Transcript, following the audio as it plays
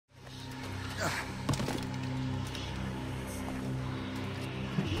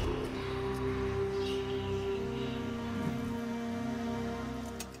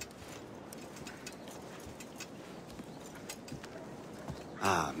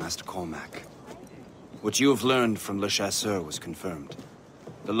Master Cormac. What you have learned from Le Chasseur was confirmed.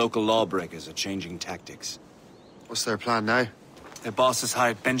 The local lawbreakers are changing tactics. What's their plan now? Their boss has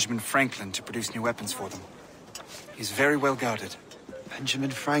hired Benjamin Franklin to produce new weapons for them. He's very well guarded.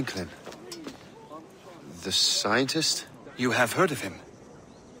 Benjamin Franklin? The scientist? You have heard of him?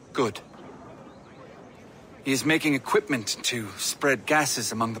 Good. He is making equipment to spread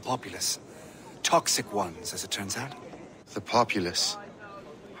gases among the populace. Toxic ones, as it turns out. The populace?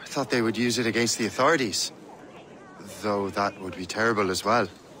 I thought they would use it against the authorities. Though that would be terrible as well.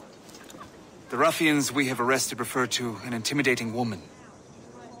 The ruffians we have arrested refer to an intimidating woman.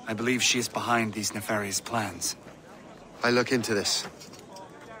 I believe she is behind these nefarious plans. I'll look into this.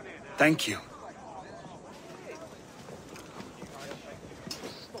 Thank you.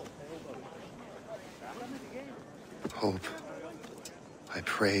 Hope. I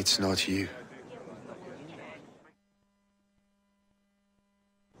pray it's not you.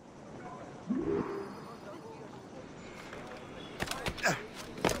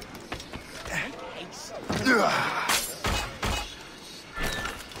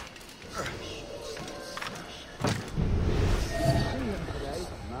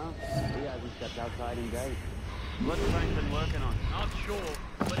 Outside in days. What's Franklin working on? Not sure,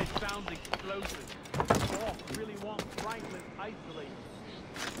 but it sounds explosive. Oh, really want Franklin isolated.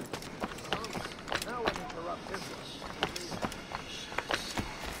 Now we'll interrupt business.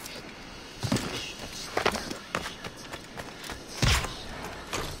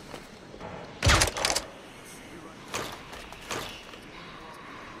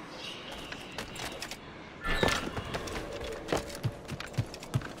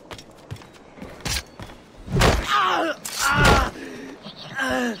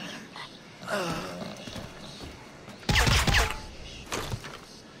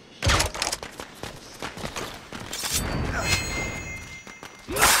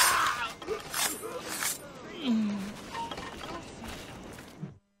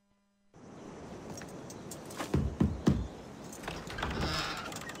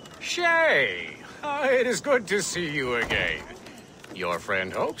 Shay! It is good to see you again. Your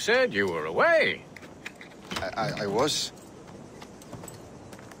friend Hope said you were away. I was.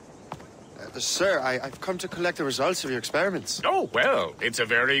 Sir, I've come to collect the results of your experiments. Oh, well, it's a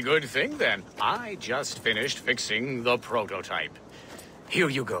very good thing then. I just finished fixing the prototype. Here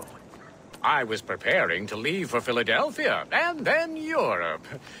you go. I was preparing to leave for Philadelphia, and then Europe.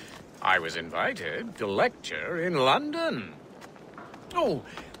 I was invited to lecture in London. Oh,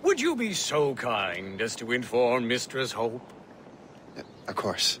 would you be so kind as to inform Mistress Hope? Of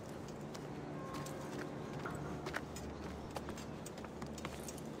course.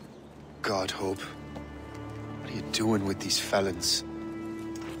 God, Hope. What are you doing with these felons?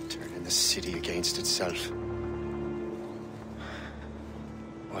 Turning the city against itself.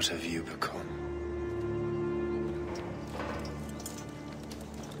 What have you become?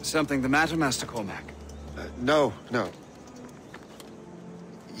 Something the matter, Master Cormac? No.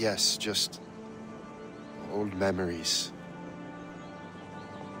 Yes, just old memories.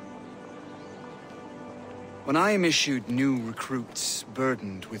 When I am issued new recruits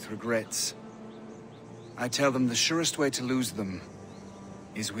burdened with regrets, I tell them the surest way to lose them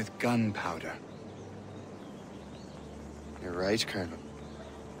is with gunpowder. You're right, Colonel.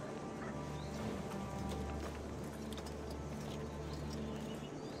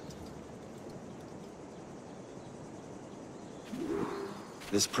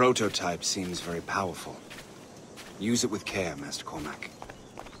 This prototype seems very powerful. Use it with care, Master Cormac.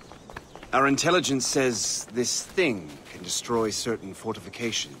 Our intelligence says this thing can destroy certain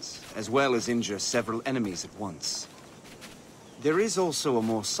fortifications, as well as injure several enemies at once. There is also a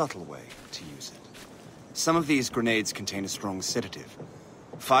more subtle way to use it. Some of these grenades contain a strong sedative.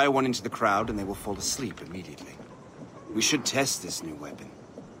 Fire one into the crowd and they will fall asleep immediately. We should test this new weapon.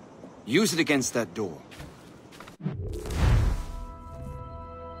 Use it against that door.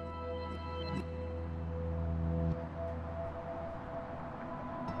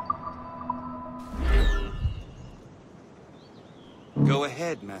 Go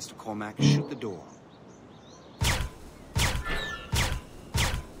ahead, Master Cormac. Shoot the door.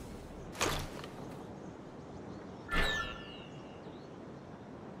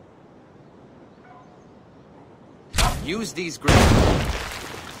 Use these grenades.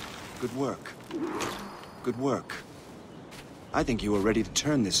 Good work. Good work. I think you are ready to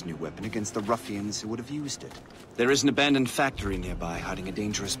turn this new weapon against the ruffians who would have used it. There is an abandoned factory nearby hiding a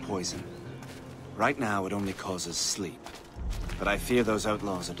dangerous poison. Right now, it only causes sleep. But I fear those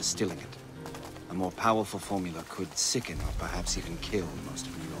outlaws are distilling it. A more powerful formula could sicken or perhaps even kill most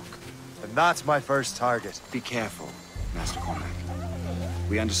of New York. And that's my first target. Be careful, Master Cormac.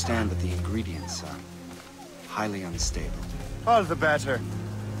 We understand that the ingredients are highly unstable. All the better.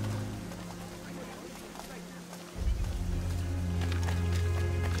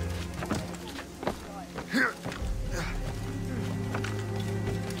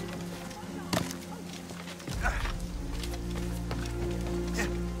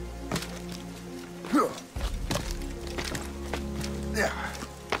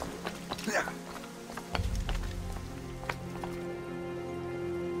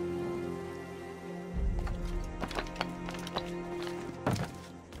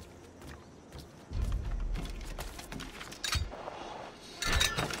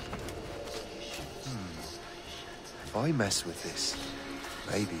 If I mess with this,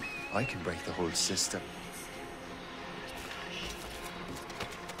 maybe I can break the whole system.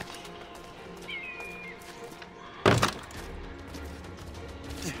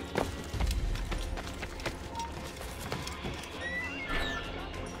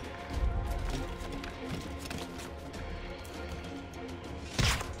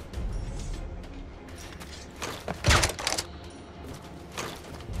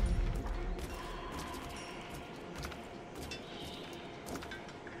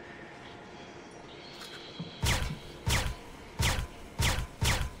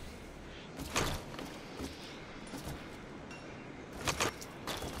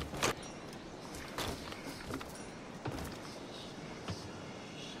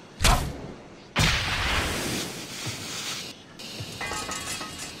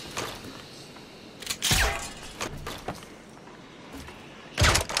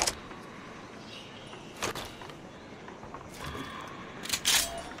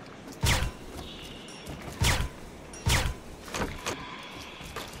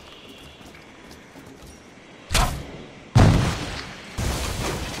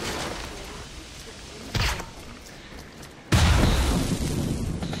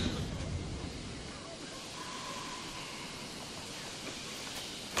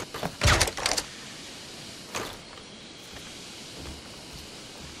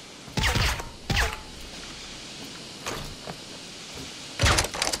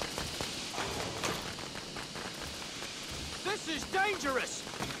 This is dangerous!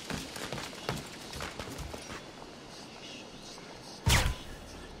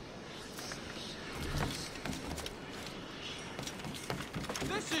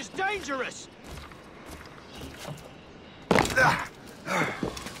 This is dangerous!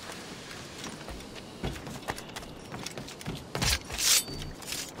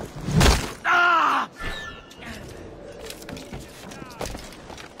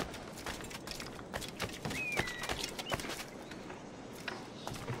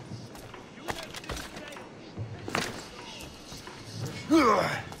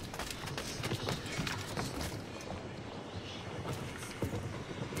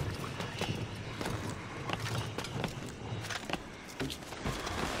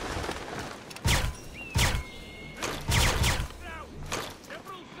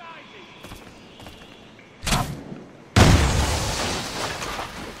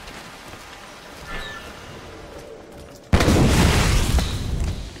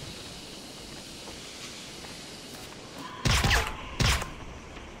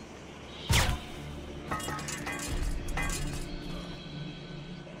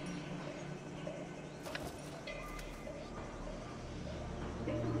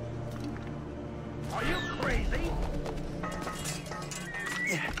 Are you crazy?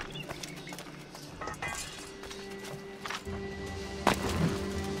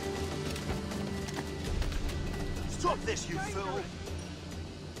 Stop this, you fool!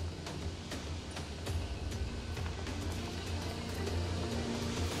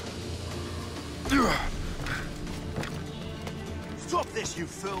 Stop this, you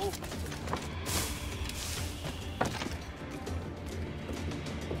fool!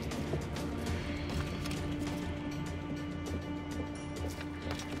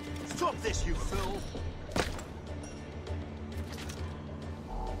 Stop this, you fool!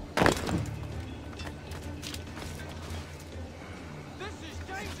 This is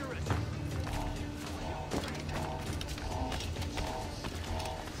dangerous!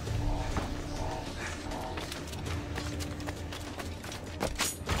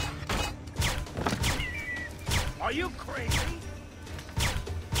 Are you crazy?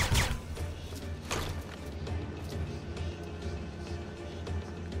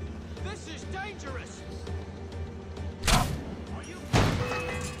 This is dangerous! Are you...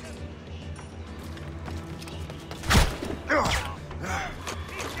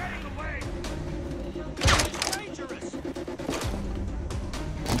 He's getting away! This is dangerous!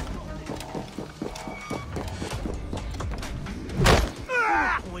 Ah!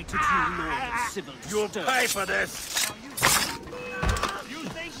 Wait till you Lord of Civil You'll Stir. pay for this! You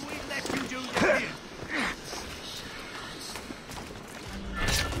think we'd let you do this?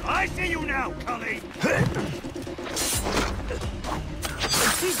 I see you now, Cully!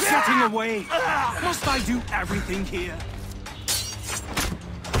 He's getting away! Must I do everything here?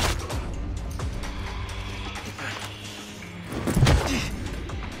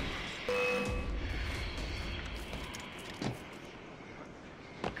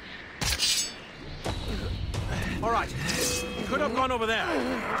 All right. Could have gone over there.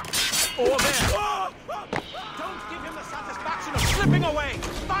 Or there. Don't give him the satisfaction of slipping away.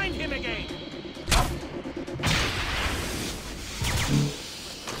 Find him again.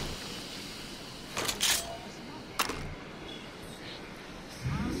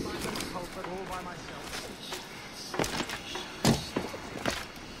 I'll find the culprit all by myself.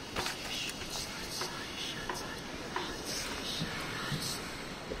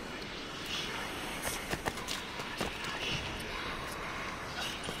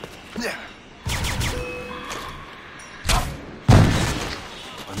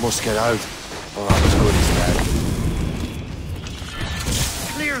 I must get out, or I'm as good as dead.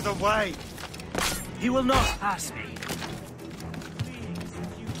 Clear the way! He will not pass me.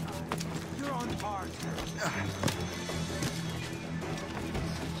 You're on guard.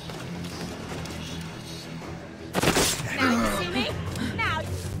 Now you see me? Now.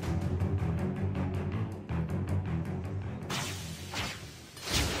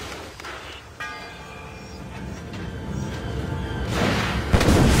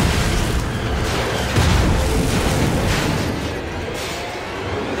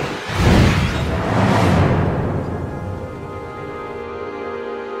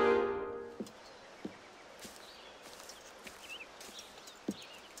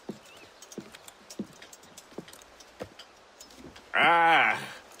 Ah,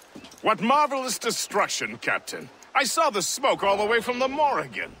 what marvelous destruction, Captain. I saw the smoke all the way from the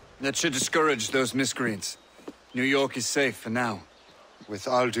Morrigan. That should discourage those miscreants. New York is safe for now. With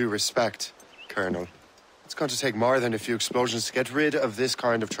all due respect, Colonel, it's going to take more than a few explosions to get rid of this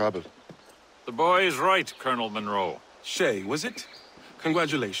kind of trouble. The boy is right, Colonel Monroe. Shay, was it?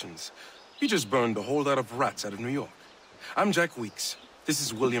 Congratulations. You just burned a whole lot of rats out of New York. I'm Jack Weeks. This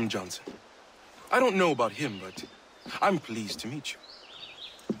is William Johnson. I don't know about him, but I'm pleased to meet you.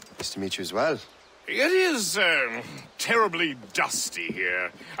 Nice to meet you as well. It is, terribly dusty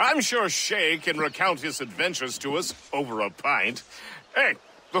here. I'm sure Shay can recount his adventures to us over a pint. Hey,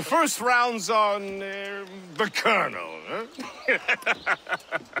 the first round's on, the Colonel, huh?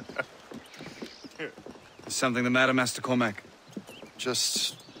 Is something the matter, Master Cormac?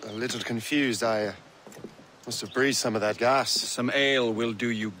 Just a little confused. I must have breathed some of that gas. Some ale will do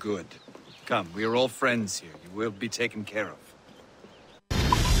you good. Come, we are all friends here. You will be taken care of.